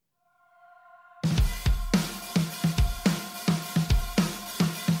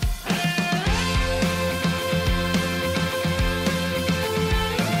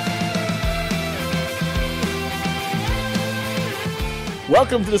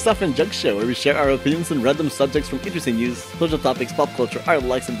Welcome to the Stuff and Junk Show, where we share our opinions on random subjects from interesting news, social topics, pop culture, our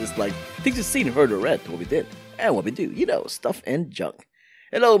likes and dislikes, things you've seen, heard, or read, what we did, and what we do. You know, stuff and junk.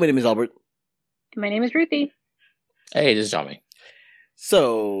 Hello, my name is Albert. My name is Ruthie. Hey, this is Johnny.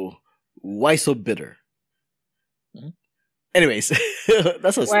 So, why so bitter? Mm-hmm. Anyways,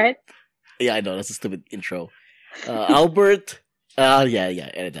 that's a What? Yeah, I know that's a stupid intro. Albert,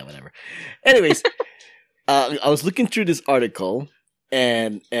 edit that, whatever. Anyways, I was looking through this article,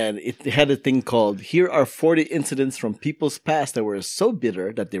 and it had a thing called "Here are 40 incidents from people's past that were so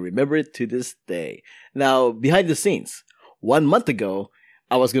bitter that they remember it to this day." Now, behind the scenes, 1 month ago,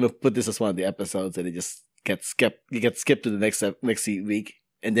 I was gonna put this as one of the episodes, and it just gets skipped. It gets skipped to the next week,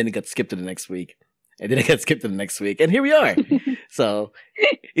 and then it got skipped to the next week. And then it got skipped to the next week. And here we are. So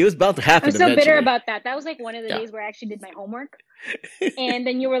it was bound to happen. I'm so eventually. bitter about that. That was like one of the days where I actually did my homework. And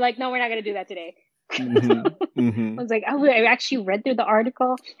then you were like, no, we're not going to do that today. I was like, oh, I actually read through the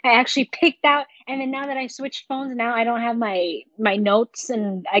article. I actually picked out. And then now that I switched phones, now I don't have my notes.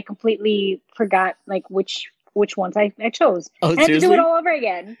 And I completely forgot like which ones I chose. Oh, I had to do it all over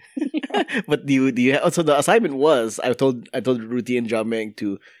again. But do you so the assignment was I told Ruthie and Jameng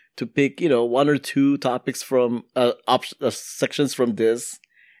to pick, one or two topics from sections from this,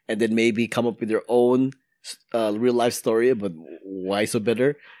 and then maybe come up with their own real life story. But why so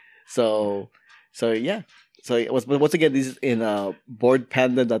bitter? So yeah. So it was, but once again, this is in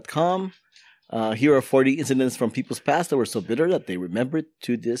boardpanda.com. Here are 40 incidents from people's past that were so bitter that they remember it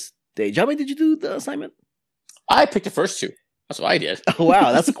to this day. Jameng, did you do the assignment? I picked the first two. That's what I did. Oh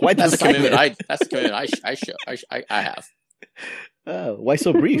wow, that's quite the assignment. That's the commitment I have. Why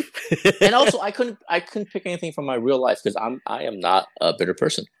so brief? And also, I couldn't pick anything from my real life because I am not a bitter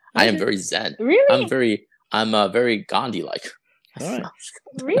person. I am very zen. Really? I'm very Gandhi-like. All right.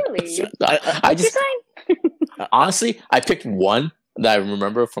 Really? I just honestly, I picked one that I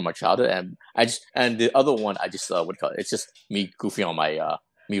remember from my childhood, and the other one I just what do you call it? It's just me goofing on my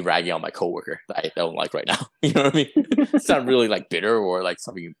me ragging on my coworker that I don't like right now. You know what I mean? It's not really like bitter or like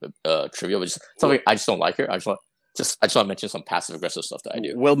something trivial, but just something I just don't like her. I just want to mention some passive aggressive stuff that I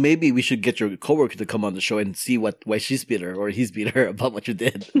do. Well, maybe we should get your coworker to come on the show and see why she's bitter or he's bitter about what you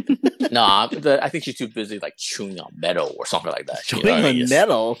did. No, I think she's too busy like chewing on metal or something like that. Chewing on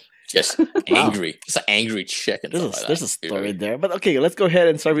metal? Just angry. Just an angry chick and stuff like that. There's a story there. But okay, let's go ahead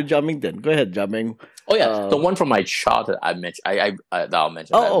and start with Jameng then. Go ahead, Jameng. Oh yeah, the one from my childhood I mentioned. That I'll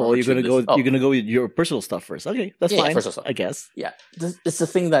mention. You're gonna go with your personal stuff first. Okay, that's fine. Personal stuff. I guess. Yeah, it's the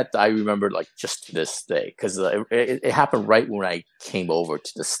thing that I remember like just to this day because it happened right when I came over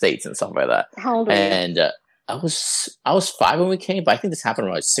to the States and stuff like that. How old were you? And I was 5 when we came, but I think this happened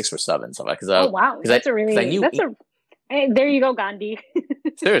when I was 6 or 7. So like, there you go, Gandhi.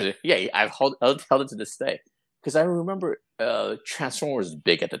 Seriously, yeah, I've held it to this day because I remember Transformers was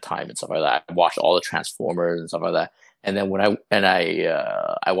big at the time and stuff like that. I watched all the Transformers and stuff like that, and then when I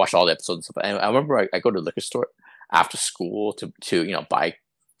watched all the episodes and stuff. And I remember I go to the liquor store after school to buy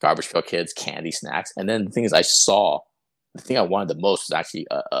Garbage Pail Kids candy snacks, and then the thing is the thing I wanted the most was actually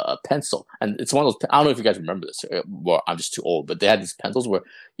a pencil. And it's one of those, I don't know if you guys remember this. Well, I'm just too old, but they had these pencils where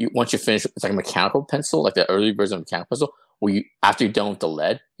once you finish, it's like a mechanical pencil, like the early version of a mechanical pencil, where after you're done with the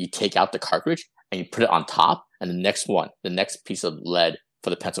lead, you take out the cartridge and you put it on top, and the next piece of lead for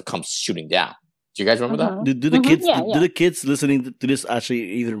the pencil comes shooting down. Do you guys remember that? Do the kids do the kids listening to this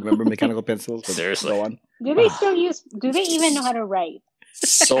actually even remember mechanical pencils? Seriously. Go on. Do they even know how to write?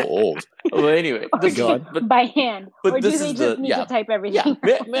 So old. Well, anyway, by hand, but or do they just need to type everything?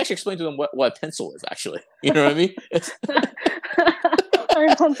 Yeah, may I actually explain to them what a pencil is actually? You know what I mean? Or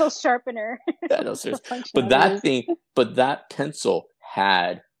a pencil sharpener. Yeah, no, seriously. But that pencil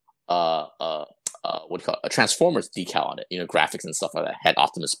had what do you call it? A Transformers decal on it. Graphics and stuff like that. Had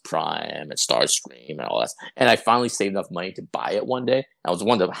Optimus Prime and Starscream and all that. And I finally saved enough money to buy it one day. That was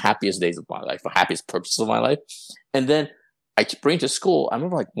one of the happiest days of my life, the happiest purchases of my life. And then I bring it to school. I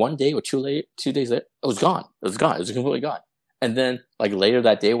remember like 1 day or 2 days later, it was gone. It was completely gone. And then like later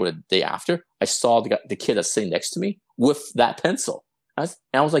that day or the day after, I saw the kid that's sitting next to me with that pencil. And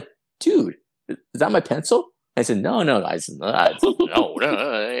I was like, dude, is that my pencil? And I said, no. I said, no, hey,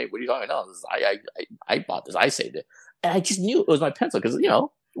 what are you talking about? I bought this. I saved it. And I just knew it was my pencil because,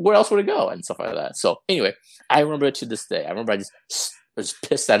 where else would it go? And stuff like that. So anyway, I remember it to this day. I remember I just was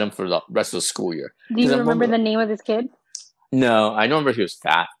pissed at him for the rest of the school year. Do you remember the name of this kid? No, I remember he was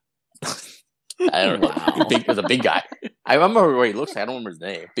fat. I don't know. Wow. He was a big guy. I remember what he looks like. I don't remember his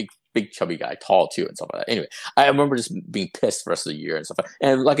name. Big chubby guy, tall too, and stuff like that. Anyway, I remember just being pissed the rest of the year and stuff.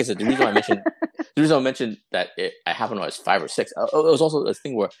 And like I said, the reason I mentioned the reason I mentioned that I happened when I was 5 or 6. It was also a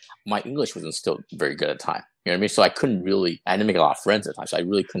thing where my English wasn't still very good at the time. You know what I mean? So I didn't make a lot of friends at the time. So I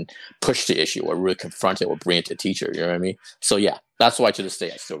really couldn't push the issue or really confront it or bring it to a teacher. You know what I mean? So yeah, that's why to this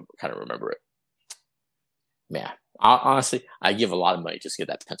day I still kind of remember it. Man, honestly, I give a lot of money just to get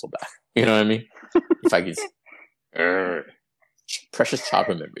that pencil back. You know what I mean? If I could, precious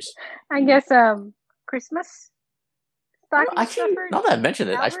childhood memories. I guess Christmas. Actually, now that I mentioned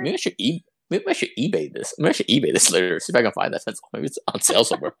it, maybe I should eBay this. Maybe I should eBay this later. See if I can find that pencil. Maybe it's on sale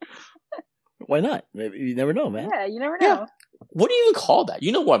somewhere. Why not? Maybe, you never know, man. Yeah, you never know. Yeah. What do you even call that?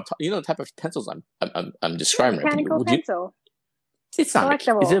 You know what? You know the type of pencils I'm describing. Mechanical pencil. It's not.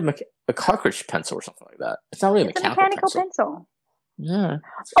 Is it a cartridge pencil or something like that? It's not really a mechanical pencil. Yeah.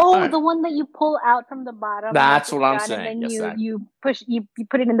 Oh, the one that you pull out from the bottom. That's what I'm saying. And then yes, you push. You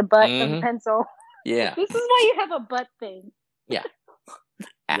put it in the butt of the pencil. Yeah. This is why you have a butt thing. Yeah.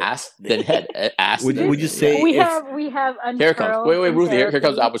 Ass, then head. Ass. Would you say we have unfurled? Here it comes. Wait, Ruthie. Here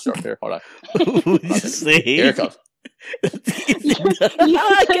comes Albert Storm. Here, hold on. Would you say? Here it comes. I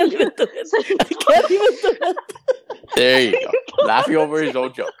can't even do it. There you go. Laughing over his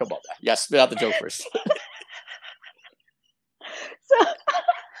own joke. Come on, man. Yeah, spit out the joke first.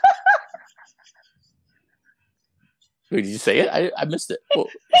 Wait, did you say it? I missed it. Well,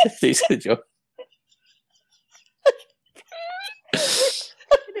 did you say the joke?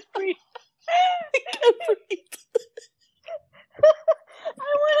 I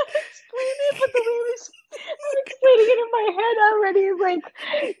want to explain it, but the way I'm explaining it in my head already is like.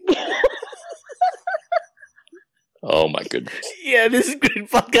 Oh my goodness! Yeah, this is great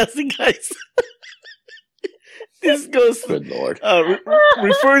podcasting, guys. This goes. Good lord!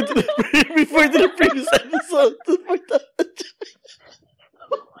 Refer to the previous episode.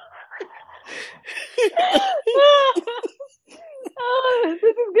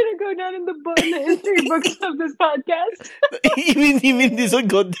 This is gonna go down in the history books of this podcast. You mean this will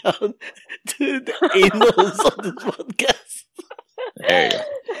go down to the annals of this podcast? There you go.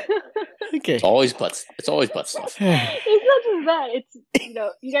 Okay. It's always butt stuff. It's not just that. It's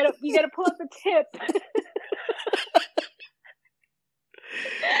you gotta pull up the tip.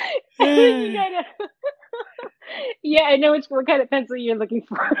 And then you gotta. Yeah, I know what kind of pencil you're looking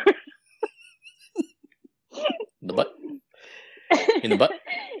for. The butt. In the butt?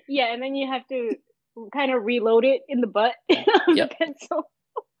 Yeah, and then you have to kind of reload it in the butt of the pencil.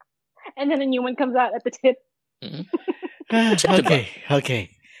 And then a new one comes out at the tip. Mm-hmm. Okay.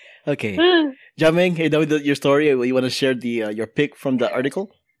 Jiaming, hey, know your story? You want to share your pick from the article?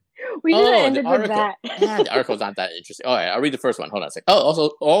 We just ended with that. Yeah, the article's not that interesting. All right, I'll read the first one. Hold on a second.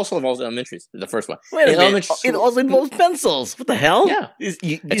 Oh, also involves elementary. The first one. Wait a minute. It also involves pencils. What the hell? Yeah.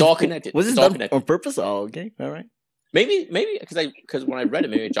 It's all connected. Was this done on purpose? Oh, okay. All right. Maybe because when I read it,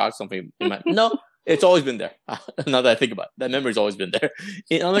 maybe it jogged something in my. No, it's always been there. Now that I think about it, that memory's always been there.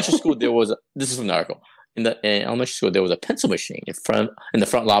 In elementary school, this is from the article. In elementary school, there was a pencil machine in the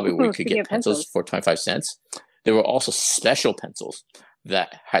front lobby where you could get pencils for 25 cents. There were also special pencils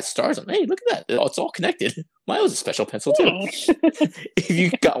that had stars on. Hey, look at that! It's all connected. Mine was a special pencil too. If you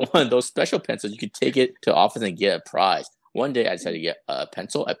got one of those special pencils, you could take it to the office and get a prize. One day, I decided to get a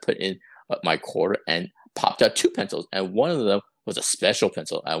pencil. I put in my quarter and popped out 2 pencils, and one of them was a special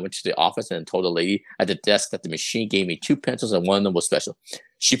pencil. I went to the office and told the lady at the desk that the machine gave me 2 pencils and one of them was special.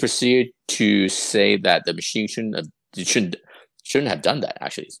 She proceeded to say that the machine shouldn't have done that.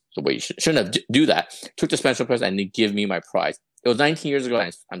 Actually, the way you shouldn't have do that. Took the special pencil and didn't give me my prize. It was 19 years ago,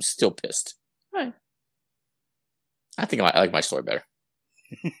 and I'm still pissed. Right. I think I like my story better.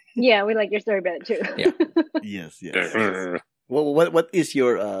 Yeah, we like your story better too. Yeah. Yes. Well, what is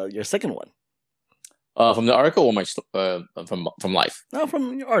your second one? From the article or from life? No,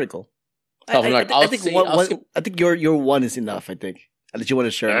 from your article. I think your one is enough. I think that you want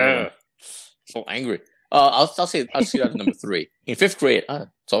to share. So angry. I'll say that number 3. In 5th grade,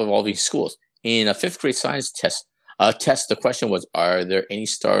 it's all involving schools. In a 5th grade science test, the question was, are there any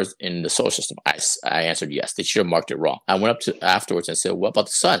stars in the solar system? I answered yes. They should have marked it wrong. I went up to afterwards and said, what about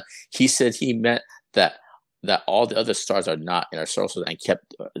the sun? He said he meant that all the other stars are not in our solar system and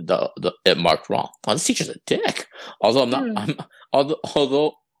kept it marked wrong. Oh, this teacher's a dick.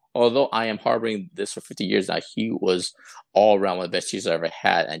 Although although I am harboring this for 50 years now, he was all around one of the best teachers I ever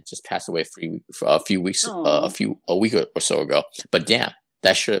had and just passed away a week or so ago. But damn,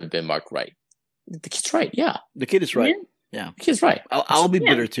 that should have been marked right. The kid's right. Yeah, the kid is right. Yeah, the kid's right. I'll be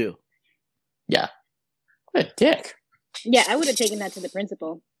bitter too. Yeah, what a dick. Yeah, I would have taken that to the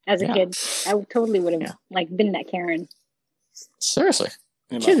principal as a kid. I totally would have been that Karen. Seriously,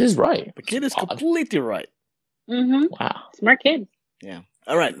 the kid is right. The kid is completely right. Mm-hmm. Wow, smart kid. Yeah.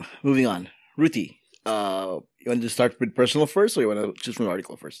 All right, moving on. Ruthie, you want to start with personal first, or you want to choose from the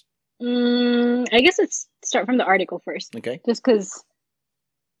article first? I guess let's start from the article first. Okay. Just because,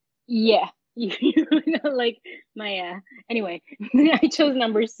 yeah, you know, like my anyway, I chose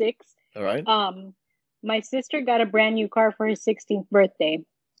number 6. All right. My sister got a brand new car for his 16th birthday.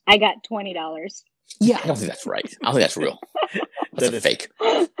 I got $20. Yeah, I don't think that's right. I don't think that's real. That's a fake.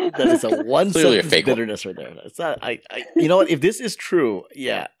 That is a one Clearly a sentence fake one. bitterness right there. It's not. You know what? If this is true,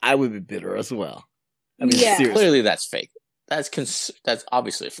 yeah, I would be bitter as well. I mean, Yeah. seriously. Clearly, that's fake. That's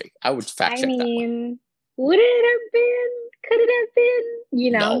obviously a fake. I would fact check that one. Would it have been? Could it have been?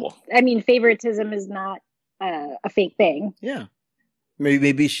 You know, No. I mean, favoritism is not a fake thing. Yeah.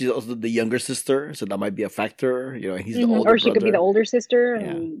 Maybe she's also the younger sister, so that might be a factor. You know, he's the older Or she could be brother. the older sister, Yeah.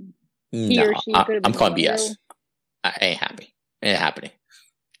 and he or she could have been I'm calling the BS. younger. I ain't happy. Ain't happening.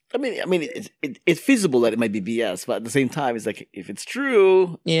 I mean, it's feasible that it might be BS, but at the same time, it's like if it's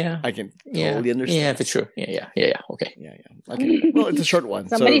true, Yeah. I can Yeah. totally understand. Yeah, if it's true. Yeah. Okay. Yeah. Okay. Well, it's a short one.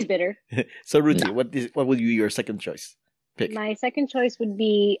 Somebody's bitter. So Ruthie, No. what would be your second choice? Pick. My second choice would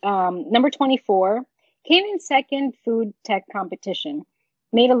be number 24. Came in second food tech competition.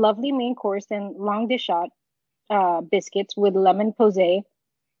 Made a lovely main course and long dish shot biscuits with lemon posette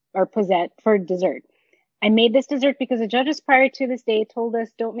for dessert. I made this dessert because the judges prior to this day told us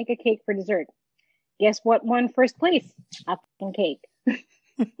don't make a cake for dessert. Guess what won first place? A fucking cake.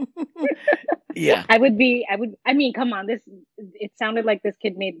 Yeah. I mean, come on, it sounded like this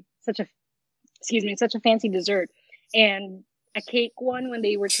kid made such a fancy dessert, and a cake won when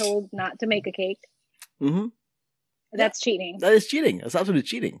they were told not to make a cake. Mm-hmm. That's cheating. That is cheating. That's absolutely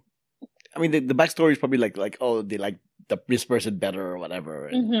cheating. I mean, the backstory is probably like oh, they like this person better or whatever.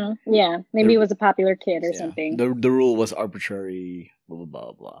 And Yeah, maybe it was a popular kid or something. The rule was arbitrary. Blah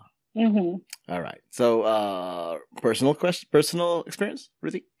blah blah. All right. So, personal experience,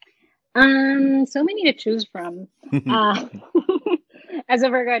 Ruthie. So many to choose from. As a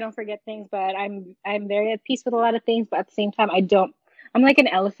Virgo, I don't forget things, but I'm very at peace with a lot of things. But at the same time, I'm like an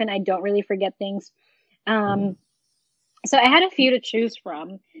elephant. I don't really forget things. So I had a few to choose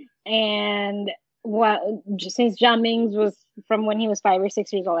from, and since John Mings was from when he was 5 or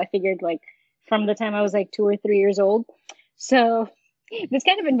 6 years old, I figured like from the time I was like 2 or 3 years old. So this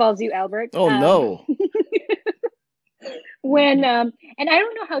kind of involves you, Albert. Oh no. When and I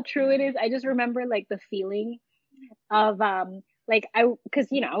don't know how true it is. I just remember like the feeling of because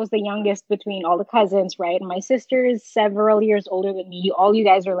I was the youngest between all the cousins, right? And my sister is several years older than me. All you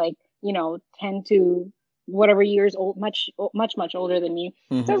guys are like 10 to whatever years old, much older than me.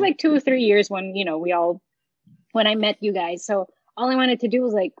 So it was like 2 or 3 years when when I met you guys. So all I wanted to do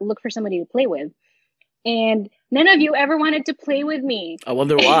was like look for somebody to play with, and none of you ever wanted to play with me. I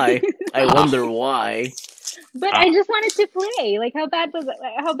wonder why. But I just wanted to play. Like how bad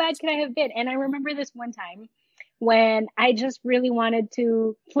could I have been? And I remember this one time when I just really wanted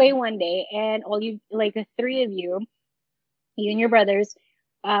to play one day, and all you, like the three of you and your brothers,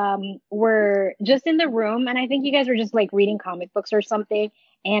 were just in the room, and I think you guys were just like reading comic books or something,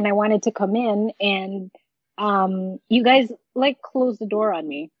 and I wanted to come in, and you guys like closed the door on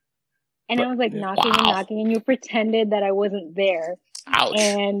me, and I was like knocking and knocking, and you pretended that I wasn't there. Ouch.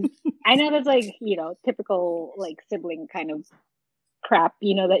 And I know that's like typical like sibling kind of crap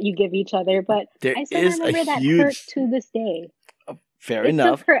that you give each other, but I still remember that hurt to this day. Fair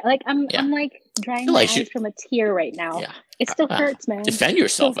enough. Hurt. Like I'm like drying my eyes from a tear right now. Yeah. It still hurts, man. Defend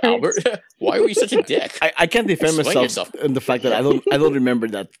yourself, Albert. Why were you such a dick? I can't defend myself in the fact that I don't remember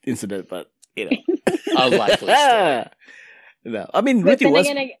that incident, but a likely story. No, I mean Ruthie was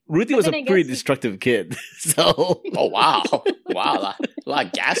a pretty destructive kid. So wow, a lot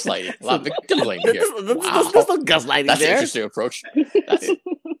of gaslighting, a lot of victim blaming here. That's no gaslighting. That's there. an interesting approach.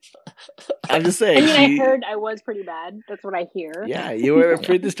 I'm just saying. I heard I was pretty bad. That's what I hear. Yeah, you were a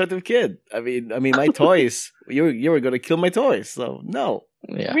pretty destructive kid. I mean, my toys. You were going to kill my toys. So no.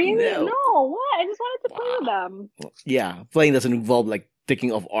 Yeah. Really? No. What? I just wanted to play with them. Yeah, playing doesn't involve like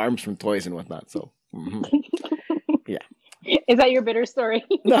taking off arms from toys and whatnot. So. Yeah. Is that your bitter story?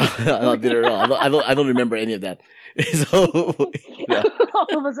 No, not bitter at all. I don't remember any of that. So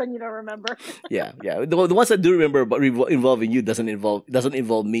all of a sudden you don't remember. Yeah. The ones I do remember, but involving you doesn't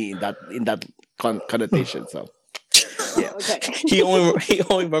involve me in that connotation. So yeah, okay. He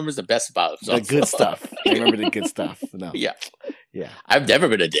only remembers the best about himself. The good stuff. I remember the good stuff. No. Yeah. I've never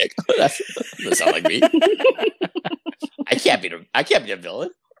been a dick. That doesn't sound like me. I can't be a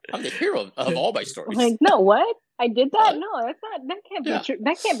villain. I'm the hero of all my stories. Like, no, what? I did that? No, that's not. That can't be true.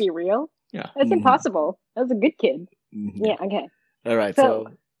 That can't be real. Yeah, that's impossible. That was a good kid. Mm-hmm. Yeah. Okay. All right. So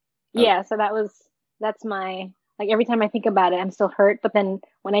yeah. So that's my like every time I think about it, I'm still hurt. But then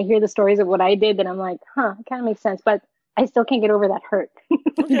when I hear the stories of what I did, then I'm like, it kind of makes sense. But I still can't get over that hurt.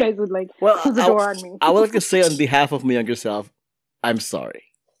 You guys would like close the door on me. I would like to say on behalf of my younger self, I'm sorry.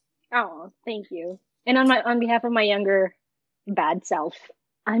 Oh, thank you. And on behalf of my younger bad self,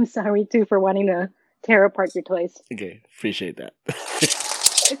 I'm sorry too for wanting to tear apart your toys. Okay, appreciate that.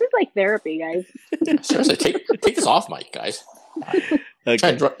 This is like therapy, guys. Seriously, take this off, Mike, guys. Okay. We're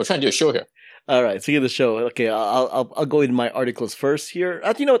trying to do a show here. All right, speaking of the show, okay, I'll go in my articles first here.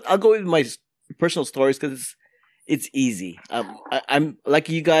 You know what? I'll go in my personal stories because it's easy. I'm like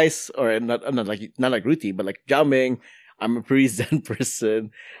you guys, or not like Ruthie, but like Jiaming. I'm a pretty zen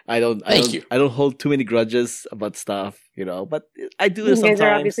person. I don't hold too many grudges about stuff, you know. But I do this sometimes. You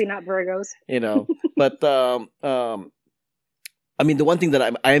guys are obviously not Virgos, you know. But I mean, the one thing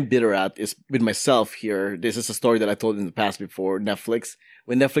that I am bitter at is with myself here. This is a story that I told in the past before Netflix.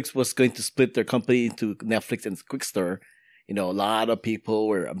 When Netflix was going to split their company into Netflix and Quickster, you know, a lot of people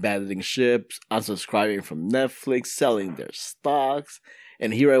were abandoning ships, unsubscribing from Netflix, selling their stocks.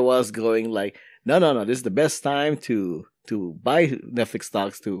 And here I was going like, no, this is the best time to buy Netflix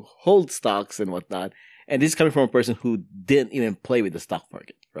stocks, to hold stocks and whatnot. And this is coming from a person who didn't even play with the stock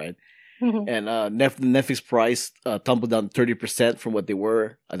market, right? Mm-hmm. And Netflix price tumbled down 30% from what they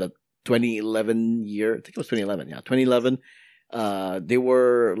were at the 2011 year. I think it was 2011. Yeah, 2011. They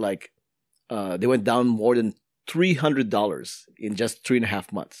were like, they went down more than $300 in just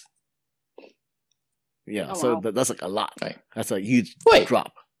 3.5 months. Yeah, so wow. That's like a lot. Right? That's a huge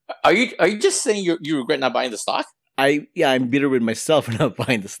drop. Are you just saying you regret not buying the stock? I'm bitter with myself for not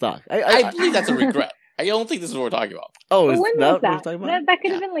buying the stock. I believe that's a regret. I don't think this is what we're talking about. Oh, when was that? That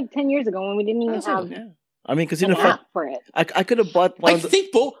could have been like 10 years ago when we didn't even have. Yeah. I mean, because for it. I could have bought one.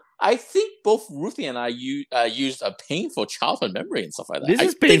 I think both Ruthie and I used a painful childhood memory and stuff like that. This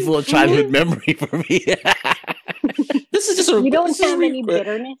is painful childhood memory for me. This is just a. You don't have any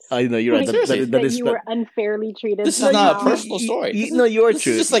bitterness. I know you're right. That is you were unfairly treated. This is not a personal story. You are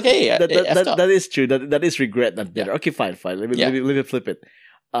true. It's just like, hey, that is true. That is regret, not bitter. Yeah. Okay, fine. Let me flip it.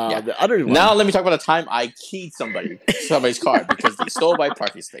 The other one. Now let me talk about a time I keyed somebody's car because they stole my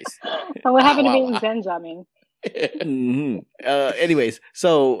parking space. What happened to being Zen Jamming? Mm-hmm. Anyways,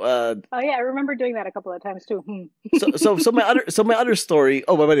 so oh yeah, I remember doing that a couple of times too. so my other story.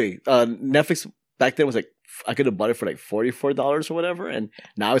 Oh, by the way, Netflix back then was like I could have bought it for like $44 or whatever, and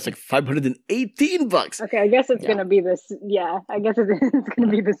now it's like $518. Okay, I guess it's gonna be this. Yeah, I guess it's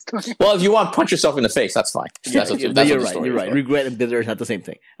gonna be this story. Well, if you want to punch yourself in the face, that's fine. You're right. Regret and bitter is not the same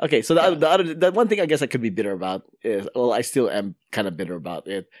thing. Okay, so the one thing I guess I could be bitter about is, well, I still am kind of bitter about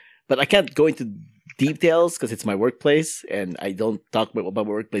it, but I can't go into details because it's my workplace, and I don't talk about my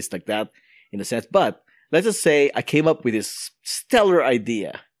workplace like that in a sense. But let's just say I came up with this stellar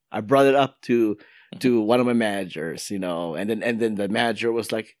idea. I brought it up to one of my managers, you know, and then the manager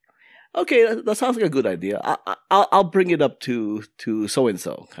was like, "Okay, that sounds like a good idea. I'll bring it up to so and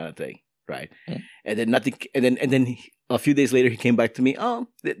so kind of thing, right?" Mm-hmm. And then nothing, and then a few days later he came back to me. Oh,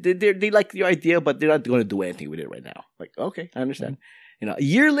 they like your idea, but they're not going to do anything with it right now. Like, okay, I understand. Mm-hmm. You know, a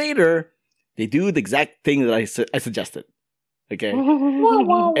year later, they do the exact thing that I suggested. Okay,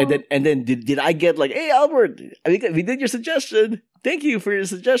 and then did I get like, "Hey Albert, we did your suggestion. Thank you for your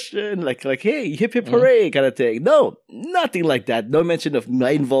suggestion." Like hey, hip hip hooray kind of thing. No, nothing like that. No mention of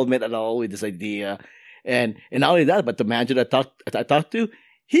my involvement at all with this idea. And not only that, but the manager that I talked to,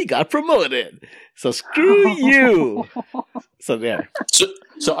 he got promoted. So screw you. So there.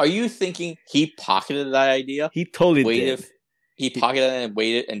 So are you thinking he pocketed that idea? He totally did. He pocketed it and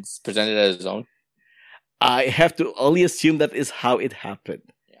waited and presented it as his own? I have to only assume that is how it happened.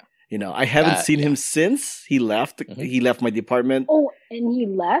 Yeah. You know, I haven't seen him since he left. Mm-hmm. He left my department. Oh, and he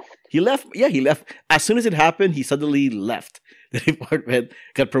left? He left. Yeah, he left. As soon as it happened, he suddenly left the department,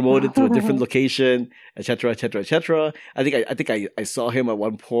 got promoted to a different location, etc., etc., etc. I think I saw him at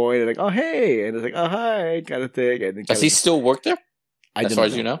one point, and like, oh hey, and it's like, oh hi, kind of thing. And does he still work there? As far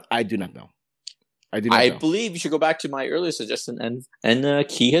as you know, I do not know. I believe you should go back to my earlier suggestion and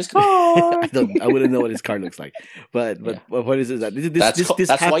key his car. I wouldn't know what his car looks like, but what is it that this that's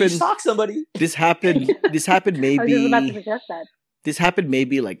happened? Why you stalk somebody. This happened maybe. I was just about to suggest that. This happened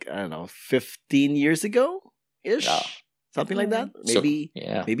maybe like, I don't know, 15 years ago ish, something like that.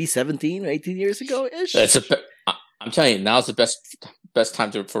 Maybe 17 or 18 years ago ish. I'm telling you, now's the best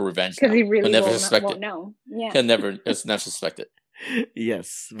time for revenge. Because he really won't know. Yeah, he'll never suspect it.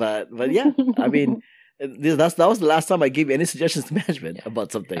 Yes, but yeah, I mean, that was the last time I gave any suggestions to management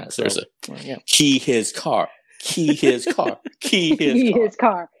about something. Yeah, seriously, key his car, key his car, key his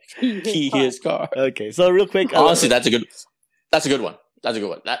car, key his car. Okay, so real quick, honestly, that's a good one. That's a good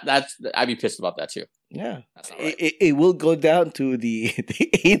one. That's I'd be pissed about that too. Yeah. That's not right. It will go down to the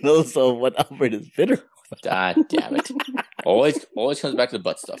anals of what Albert is bitter. God damn it! Always comes back to the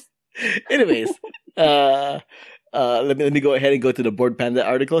butt stuff. Anyways, let me go ahead and go to the Board Panda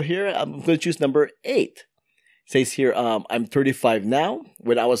article here. I'm going to choose number 8. It says here, I'm 35 now.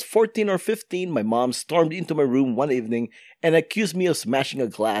 When I was 14 or 15, my mom stormed into my room one evening and accused me of smashing a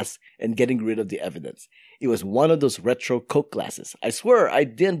glass and getting rid of the evidence. It was one of those retro Coke glasses. I swear I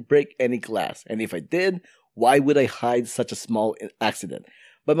didn't break any glass, and if I did, why would I hide such a small accident?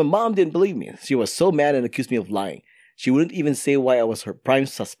 But my mom didn't believe me. She was so mad and accused me of lying. She wouldn't even say why I was her prime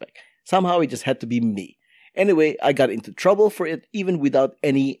suspect. Somehow it just had to be me. Anyway, I got into trouble for it even without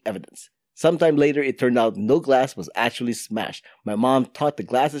any evidence. Sometime later, it turned out no glass was actually smashed. My mom thought the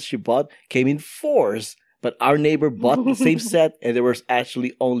glasses she bought came in 4s, but our neighbor bought the same set and there was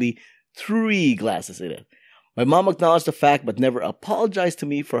actually only 3 glasses in it. My mom acknowledged the fact but never apologized to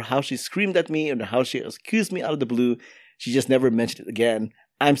me for how she screamed at me and how she accused me out of the blue. She just never mentioned it again.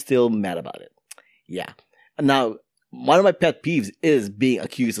 I'm still mad about it. Yeah. Now, one of my pet peeves is being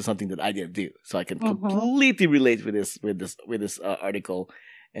accused of something that I didn't do. So I can completely relate with this article.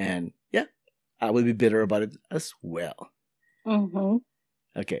 And yeah, I will be bitter about it as well. Mm-hmm.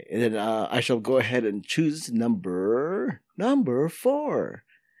 Okay, and then I shall go ahead and choose number 4.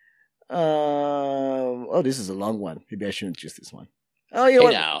 Oh, this is a long one. Maybe I shouldn't choose this one. Oh, you know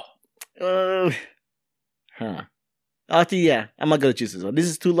what? Now. Yeah, I'm not gonna choose this one. This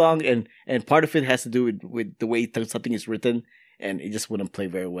is too long, and part of it has to do with the way something is written, and it just wouldn't play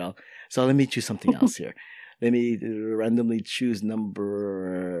very well. So let me choose something else here. Let me randomly choose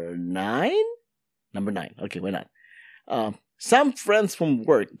number 9. Number 9. Okay, why not? Some friends from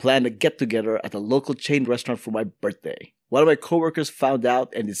work planned a get-together at a local chain restaurant for my birthday. One of my coworkers found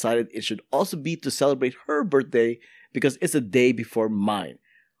out and decided it should also be to celebrate her birthday because it's a day before mine.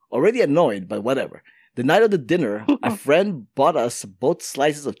 Already annoyed, but whatever. The night of the dinner, a friend bought us both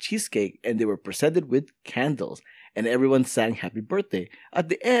slices of cheesecake and they were presented with candles. And everyone sang happy birthday. At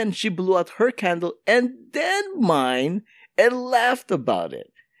the end, she blew out her candle and then mine and laughed about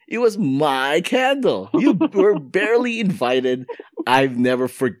it. It was my candle. You were barely invited. I've never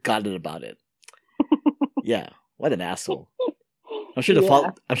forgotten about it. Yeah, what an asshole. I'm sure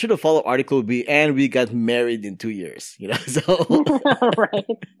the follow-up article would be, and we got married in 2 years. So right.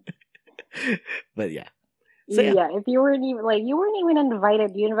 But yeah. So, yeah, if you weren't even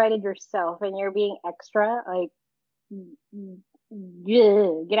invited, you invited yourself and you're being extra, like,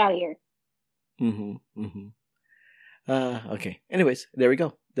 get out of here. Okay. Anyways, there we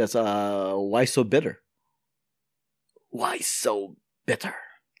go. That's Why So Bitter. Why So Bitter?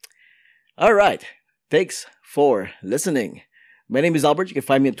 All right. Thanks for listening. My name is Albert. You can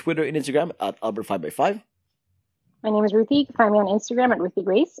find me on Twitter and Instagram at Albert5x5. My name is Ruthie. You can find me on Instagram at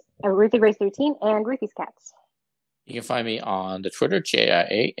RuthieGrace13 and Ruthie's Cats. You can find me on the Twitter,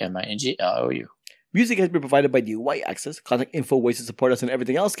 JIAMINGLOU. Music has been provided by the Y-Axis. Contact info, ways to support us, and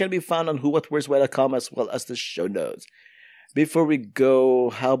everything else can be found on whowhatwhereswhy.com as well as the show notes. Before we go,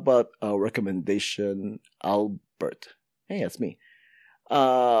 how about a recommendation, Albert? Hey, that's me.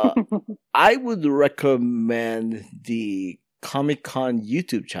 I would recommend the Comic-Con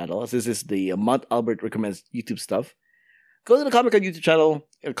YouTube channel. This is the month Albert recommends YouTube stuff. Go to the Comic-Con YouTube channel.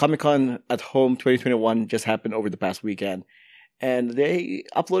 Comic-Con at Home 2021 just happened over the past weekend. And they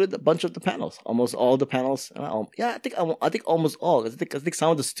uploaded a bunch of the panels, almost all the panels. I think almost all. I think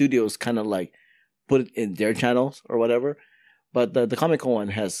some of the studios kind of like put it in their channels or whatever. But the Comic-Con one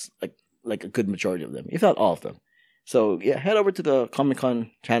has like a good majority of them, if not all of them. So yeah, head over to the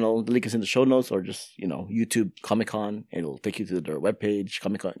Comic-Con channel. The link is in the show notes, or just YouTube Comic-Con, and it'll take you to their webpage,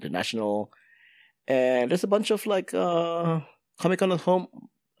 Comic-Con International. And there's a bunch of Comic-Con at Home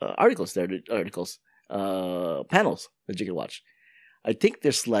panels that you can watch. I think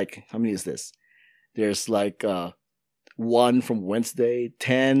there's how many is this? There's 1 from Wednesday,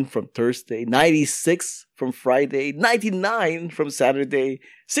 10 from Thursday, 96 from Friday, 99 from Saturday,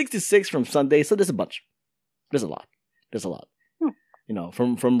 66 from Sunday. So there's a bunch. There's a lot.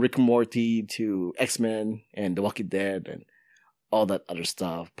 From Rick and Morty to X-Men and The Walking Dead and all that other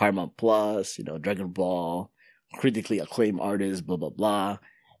stuff. Paramount Plus, Dragon Ball, critically acclaimed artists, blah, blah, blah.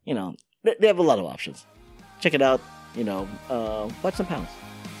 They have a lot of options. Check it out. Watch some panels.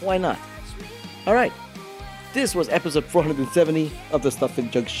 Why not? All right. This was episode 470 of the Stuff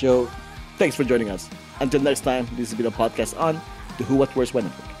and Junk Show. Thanks for joining us. Until next time, this has been a podcast on the Who, What, Where's, When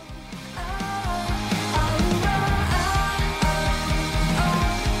Network.